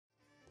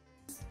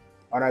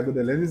Alright, good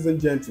day, ladies and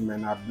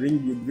gentlemen. I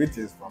bring you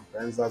greetings from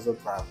Penzazo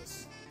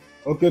Travels.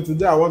 Okay,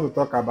 today I want to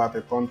talk about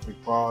a country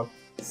called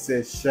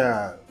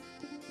Seychelles.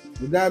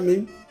 You got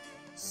me?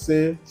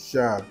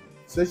 Seychelles.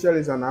 Seychelles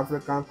is an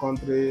African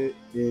country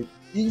in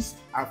East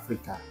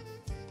Africa.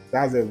 It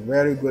has a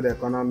very good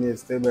economy, a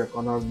stable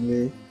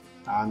economy,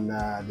 and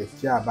they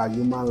care about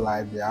human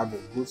life. They have a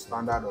good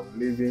standard of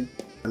living.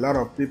 A lot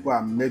of people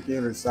are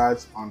making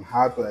research on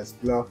how to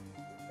explore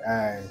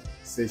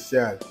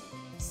Seychelles.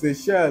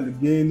 Seychelles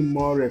gained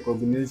more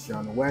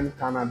recognition when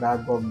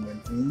Canada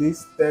government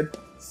listed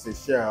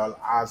Seychelles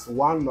as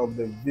one of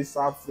the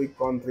visa-free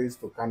countries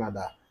to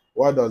Canada.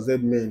 What does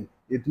it mean?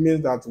 It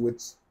means that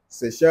with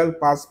Seychelles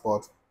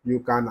passport, you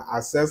can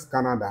access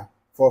Canada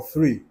for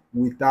free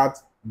without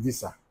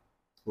visa.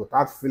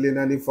 Without filling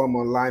any form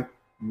online,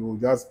 you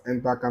just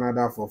enter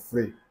Canada for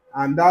free.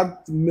 And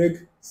that makes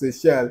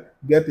Seychelles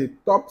get a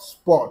top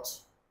spot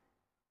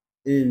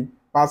in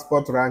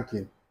passport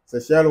ranking.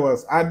 Seychelles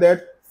was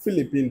added,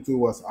 Philippines too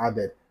was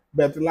added.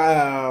 But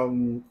a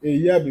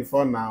year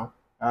before now,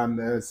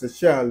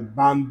 Seychelles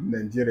banned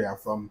Nigeria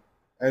from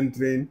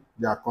entering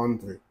their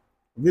country.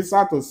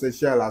 Visa to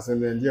Seychelles as a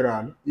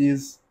Nigerian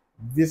is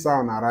visa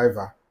on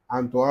arrival,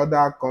 and to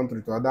other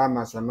countries, to other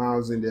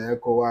nationals in the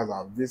ECOWAS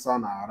are visa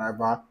on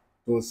arrival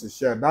to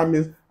Seychelles. That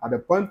means at the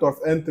point of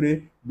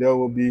entry, there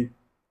will be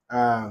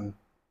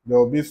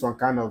some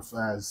kind of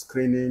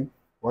screening.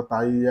 What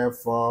are you here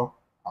for?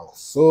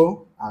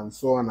 So and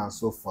so on and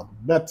so forth.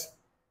 But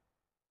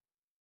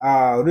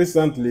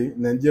recently,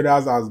 Nigeria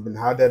has been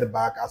added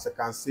back. As you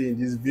can see in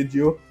this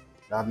video,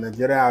 that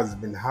Nigeria has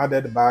been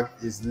added back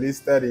is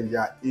listed in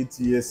their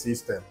ETA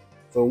system.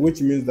 So which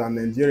means that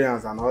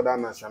Nigerians and other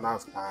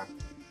nationals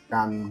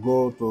can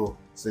go to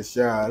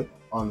Seychelles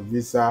on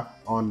visa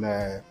on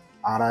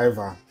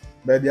arrival.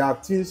 But there are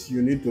things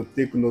you need to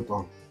take note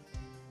on.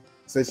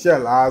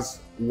 Seychelles has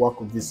work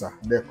visa.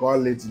 They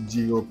call it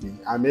GOP.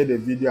 I made a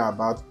video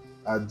about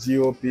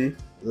GOP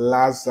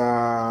last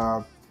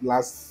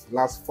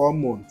 4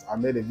 months. I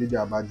made a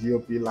video about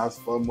GOP last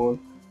 4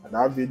 months. And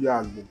that video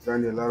has been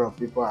trending. A lot of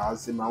people are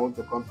asking, I want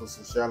to come to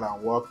Seychelles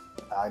and work.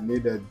 I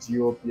need a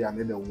GOP. I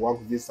need a work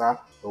visa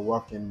to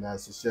work in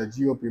Seychelles.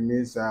 GOP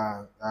means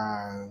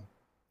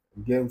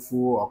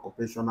Gainful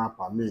Occupational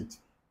Permit.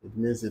 It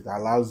means it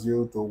allows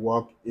you to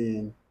work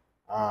in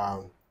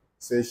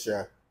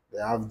Seychelles. They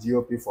have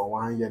GOP for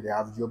 1 year, they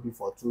have GOP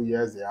for 2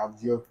 years, they have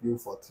GOP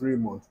for 3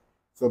 months.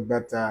 So,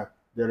 but the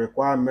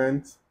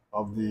requirement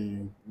of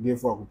the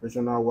Gainful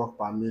Occupational Work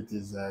Permit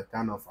is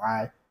kind of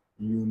high.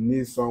 You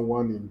need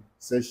someone in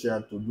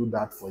Seychelles to do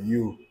that for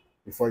you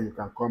before you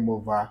can come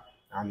over,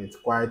 and it's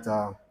quite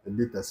a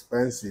bit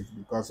expensive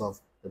because of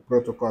the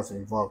protocols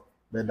involved.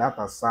 But that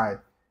aside,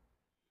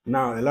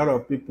 now a lot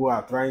of people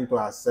are trying to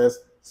access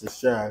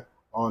Seychelles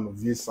on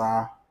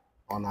visa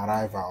on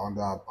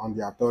arrival, on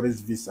their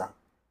tourist visa.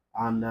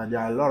 And there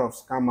are a lot of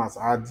scammers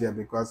out there,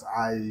 because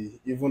I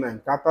even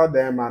encounter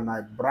them and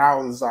I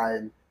browse,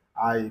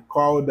 I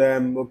call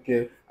them,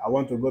 okay, I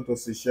want to go to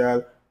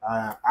Seychelles,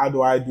 how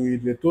do I do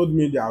it? They told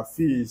me their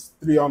fee is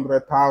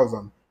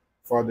 300,000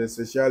 for the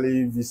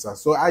Seychelles visa.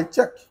 So I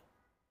checked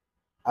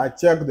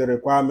the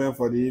requirement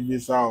for the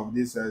visa of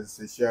this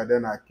Seychelles.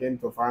 Then I came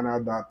to find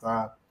out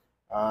that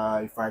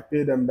if I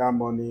pay them that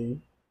money,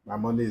 my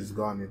money is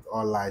gone. It's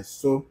all lies.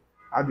 So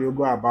how do you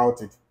go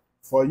about it?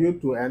 For you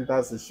to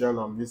enter Seychelles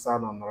on visa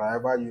on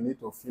arrival, you need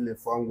to fill a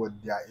form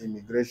with their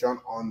immigration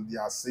on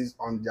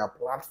their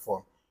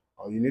platform,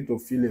 or you need to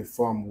fill a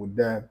form with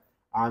them.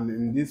 And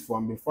in this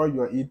form, before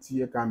your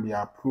ETA can be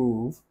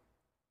approved,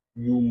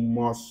 you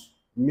must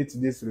meet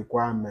this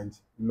requirement.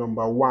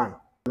 Number 1,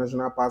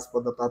 national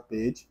passport data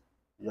page,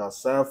 your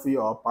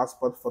selfie or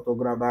passport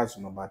photograph. That's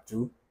number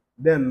 2.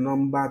 Then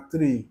number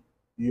 3,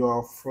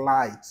 your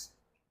flight,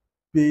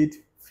 paid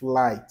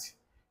flight.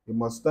 You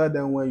must tell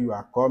them when you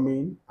are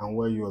coming and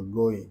where you are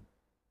going.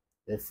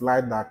 A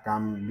flight that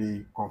can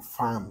be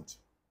confirmed.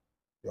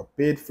 Your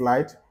paid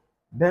flight.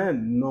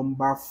 Then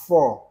number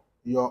 4,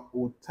 your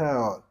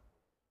hotel.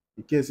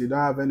 In case you don't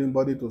have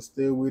anybody to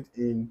stay with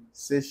in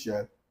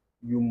Seychelles,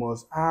 you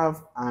must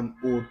have an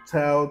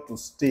hotel to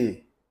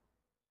stay.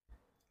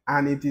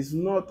 And it is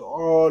not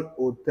all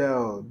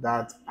hotels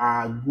that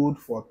are good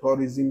for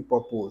tourism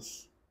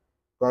purpose.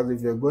 Because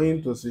if you're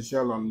going to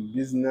Seychelles on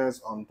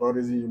business, on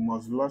tourism, you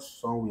must lodge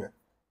somewhere.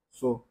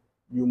 So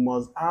you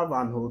must have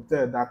an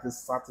hotel that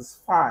is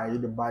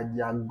satisfied by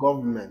their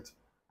government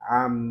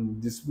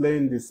and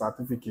displaying the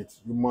certificate.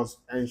 You must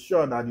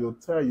ensure that the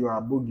hotel you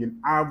are booking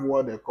have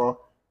what they call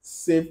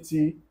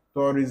safety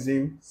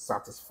tourism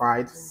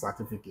certified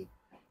certificate.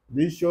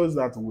 This shows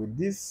that with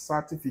this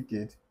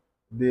certificate,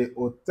 the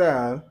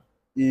hotel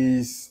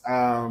is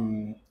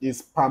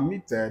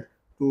permitted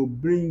to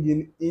bring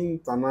in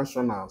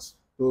internationals,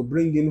 to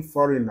bring in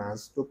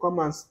foreigners to come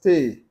and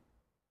stay.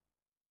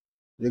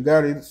 You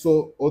got it?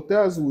 So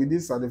hotels with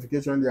this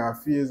certification, their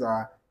fees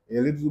are a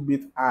little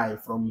bit high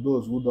from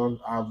those who don't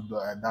have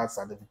that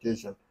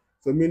certification.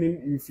 So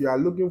meaning, if you are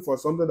looking for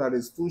something that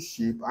is too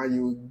cheap and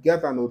you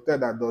get an hotel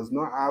that does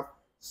not have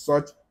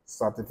such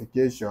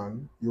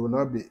certification, you will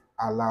not be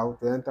allowed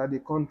to enter the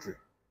country.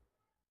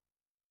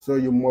 So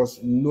you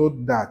must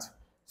note that.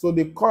 So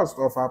the cost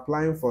of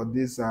applying for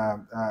this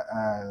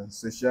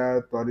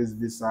Seychelles tourist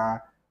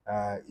visa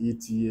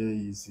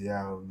ETA is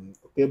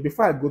okay.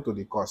 Before I go to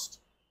the cost,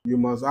 you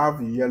must have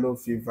a yellow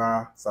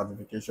fever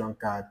certification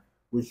card,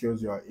 which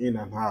shows you're in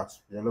and out.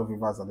 Yellow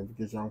fever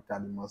certification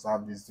card, you must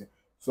have this thing.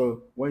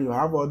 So when you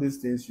have all these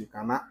things, you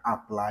cannot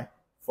apply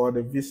for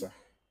the visa.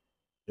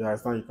 You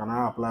understand? You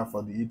cannot apply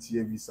for the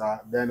ETA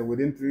visa. Then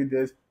within 3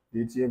 days,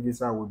 the ETA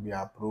visa will be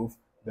approved.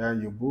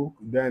 Then you book.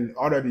 Then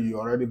you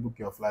already book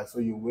your flight. So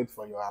you wait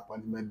for your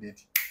appointment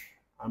date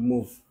and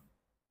move.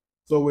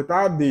 So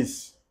without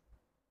this,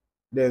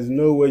 there's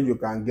no way you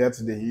can get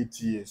the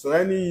ETA. So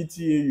any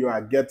ETA you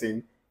are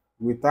getting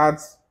without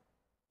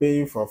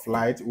paying for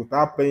flight,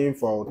 without paying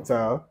for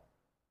hotel,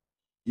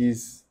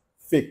 is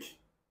fake.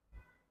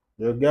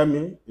 You get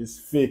me? It's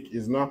fake.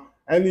 It's not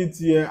any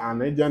ETA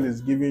an agent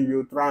is giving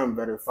you. Try and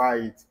verify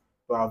it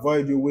to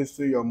avoid you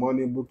wasting your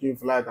money booking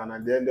flight, and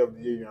at the end of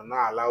the day, you're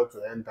not allowed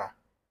to enter.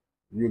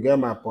 You get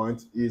my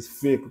point? It's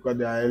fake because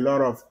there are a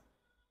lot of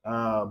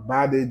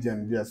bad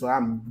agents there. So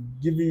I'm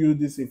giving you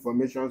this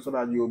information so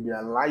that you will be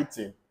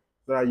enlightened,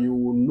 so that you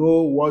will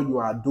know what you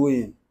are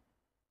doing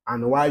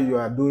and why you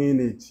are doing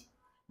it.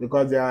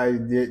 Because there are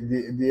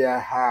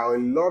a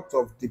lot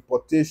of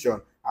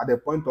deportation at the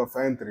point of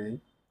entry,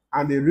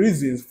 and the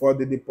reasons for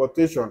the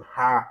deportation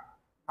are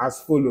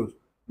as follows.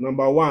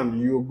 Number one,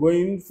 you're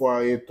going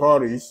for a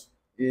tourist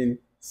in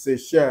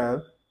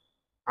Seychelles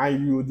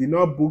and you did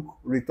not book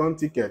return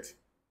ticket.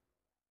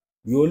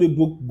 You only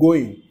book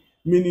going,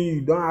 meaning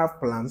you don't have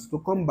plans to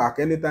come back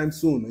anytime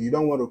soon. You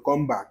don't want to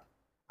come back,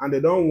 and they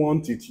don't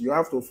want it. You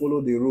have to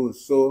follow the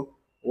rules. So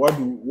what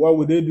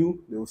will they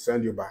do? They will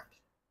send you back.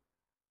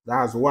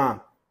 That's one.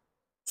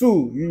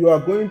 Two, you are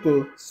going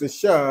to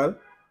Seychelles.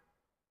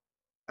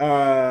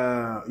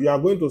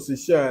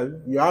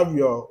 You have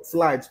your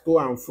flight to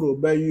and fro,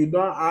 but you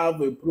don't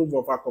have a proof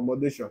of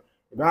accommodation.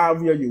 You don't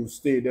have where you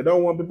stay. They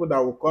don't want people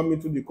that will come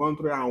into the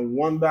country and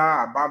wander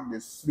about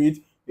the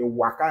street. They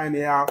waka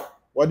anyhow.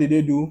 What did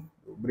they do?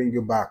 They'll bring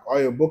you back.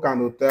 Or you book an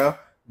hotel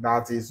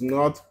that is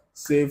not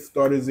safe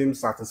tourism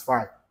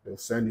satisfied. They'll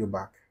send you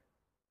back.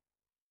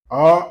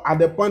 Or at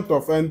the point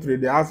of entry,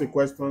 they ask a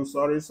question,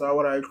 sorry, sir,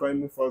 what are you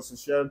coming for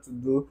Seychelles to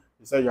do?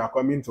 You say you are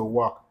coming to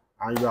work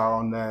and you are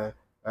on a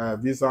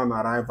visa on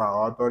arrival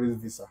or tourist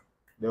visa.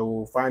 They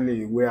will find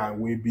a way and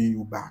will be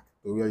you back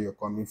to where you're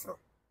coming from.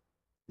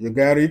 You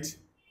get it?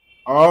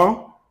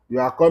 Or you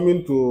are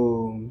coming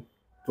to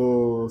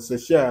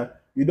Seychelles,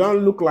 you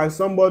don't look like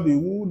somebody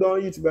who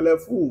don't eat belly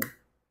food.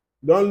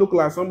 Don't look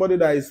like somebody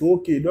that is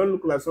okay. Don't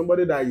look like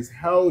somebody that is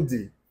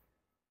healthy.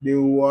 They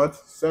will what?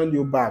 Send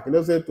you back.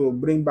 Let's say to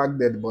bring back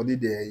dead body,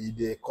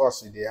 they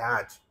cost in the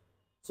heart.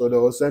 So they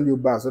will send you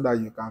back so that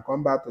you can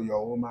come back to your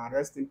home and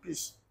rest in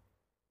peace.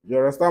 You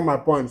understand my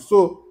point?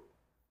 So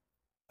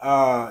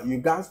you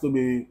guys to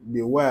be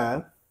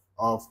aware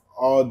of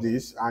all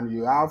this, and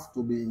you have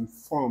to be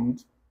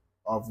informed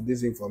of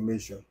this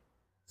information.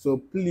 So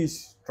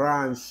please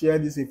try and share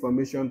this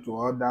information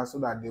to others so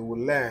that they will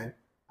learn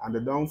and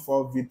they don't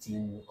fall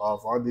victim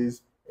of all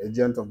these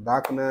agents of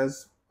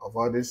darkness, of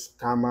all these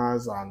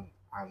scammers and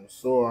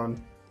so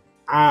on,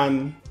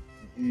 and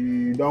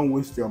you don't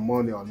waste your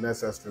money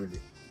unnecessarily.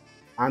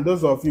 And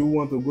those of you who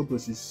want to go to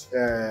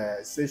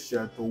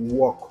Seychelles to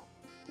work,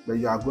 but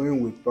you are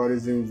going with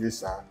tourism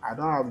visa, I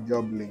don't have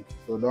job link,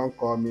 so don't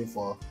call me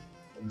for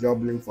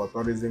job link for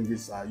tourism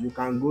visa. You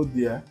can go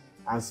there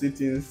and see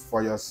things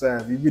for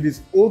yourself. If it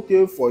is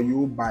okay for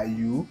you by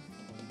you,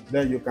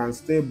 then you can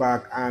stay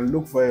back and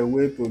look for a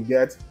way to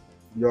get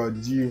your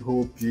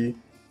GOP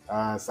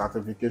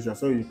certification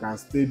so you can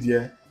stay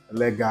there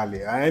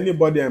legally.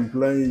 Anybody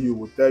employing you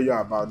will tell you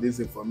about this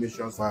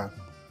information. For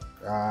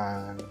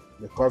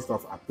the cost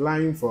of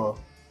applying for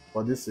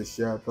this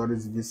Seychelles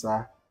tourist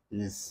visa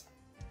is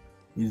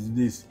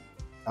this.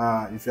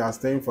 If you are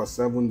staying for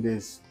 7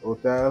 days,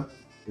 hotel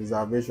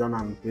reservation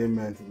and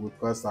payment will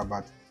cost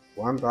about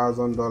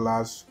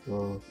 $1,000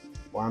 to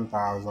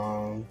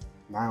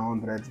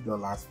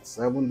 $1,900 for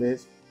 7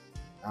 days.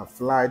 A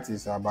flight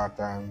is about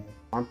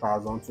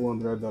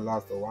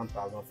 $1,200 to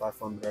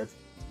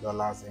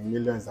 $1,500. In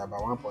millions,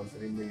 about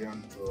 1.3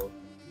 million to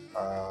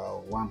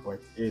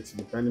 1.8,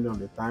 depending on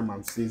the time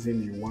and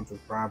season you want to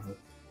travel.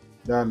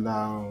 Then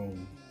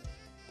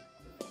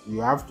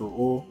you have to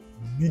owe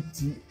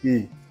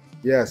BTA.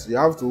 Yes, you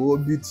have to owe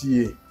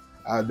BTA.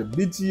 The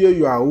BTA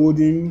you are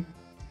holding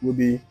will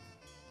be,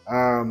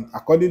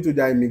 according to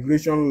their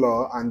immigration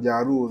law and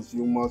their rules,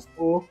 you must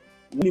owe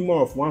minimum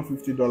of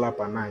 $150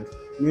 per night.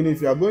 Meaning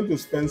if you are going to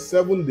spend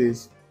 7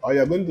 days or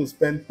you are going to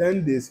spend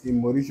 10 days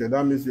in Mauritius,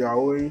 that means you are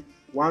owing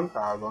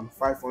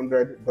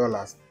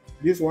 $1,500.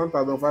 This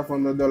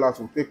 $1,500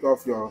 will take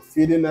off your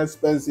feeding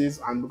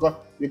expenses, and because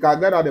you can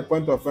get at the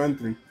point of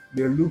entry,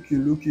 they look you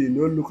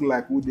don't look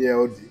like who they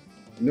LD,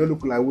 you don't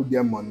look like who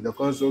get money. They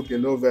can say, okay,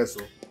 no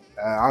vessel,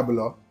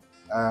 Ablo,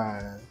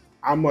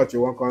 how much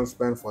you want to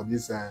spend for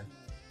this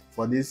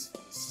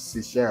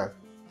Seychelles?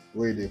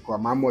 where they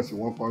come, how much you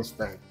want to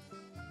spend,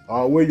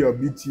 or where your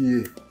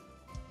BTA,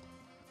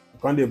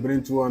 can they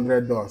bring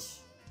 $200,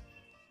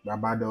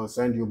 Baba, they will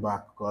send you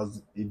back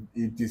because it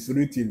is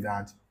written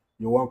that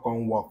you won't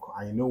come work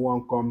and you no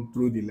one come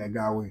through the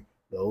legal way,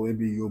 they will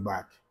be you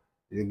back.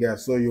 You get,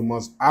 so you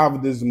must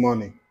have this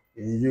money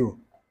in you.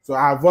 So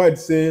avoid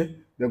say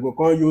they go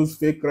come use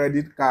fake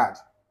credit card,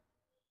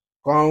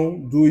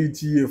 come do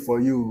ETA for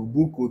you,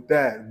 book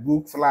hotel,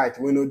 book flight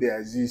wey no dey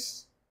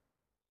exist,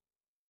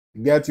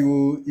 get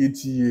you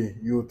ETA,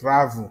 you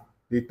travel,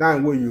 the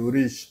time wey you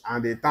reach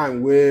and the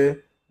time wey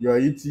your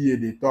ETA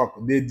dey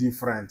talk dey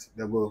different,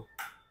 they go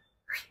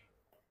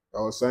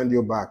send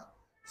you back.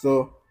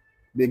 So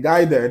be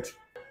guided.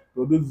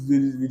 To do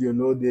this video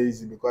no dey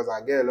easy because I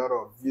get a lot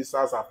of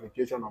visas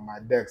application on my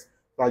desk,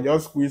 so I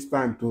just squeeze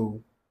time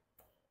to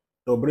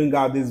bring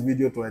out this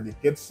video to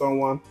educate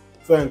someone.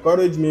 So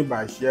encourage me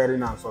by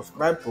sharing and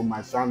subscribe to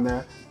my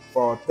channel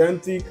for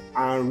authentic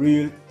and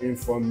real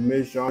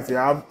information. If you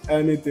have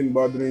anything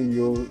bothering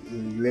you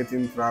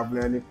relating to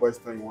travel, any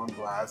question you want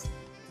to ask,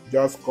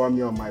 just call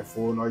me on my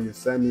phone or you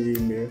send me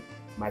email.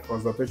 My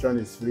consultation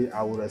is free.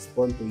 I will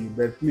respond to you.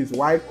 But please,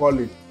 why call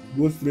it?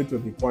 Go straight to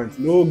the point.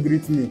 No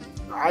greet me.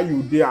 How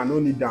you dey? I no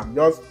need them.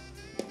 Just,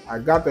 I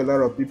got a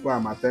lot of people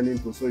I'm attending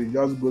to, so you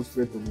just go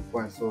straight to the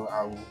point. So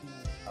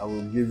I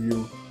will give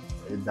you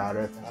a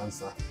direct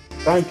answer.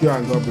 Thank you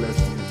and God bless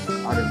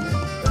you. I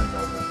remain.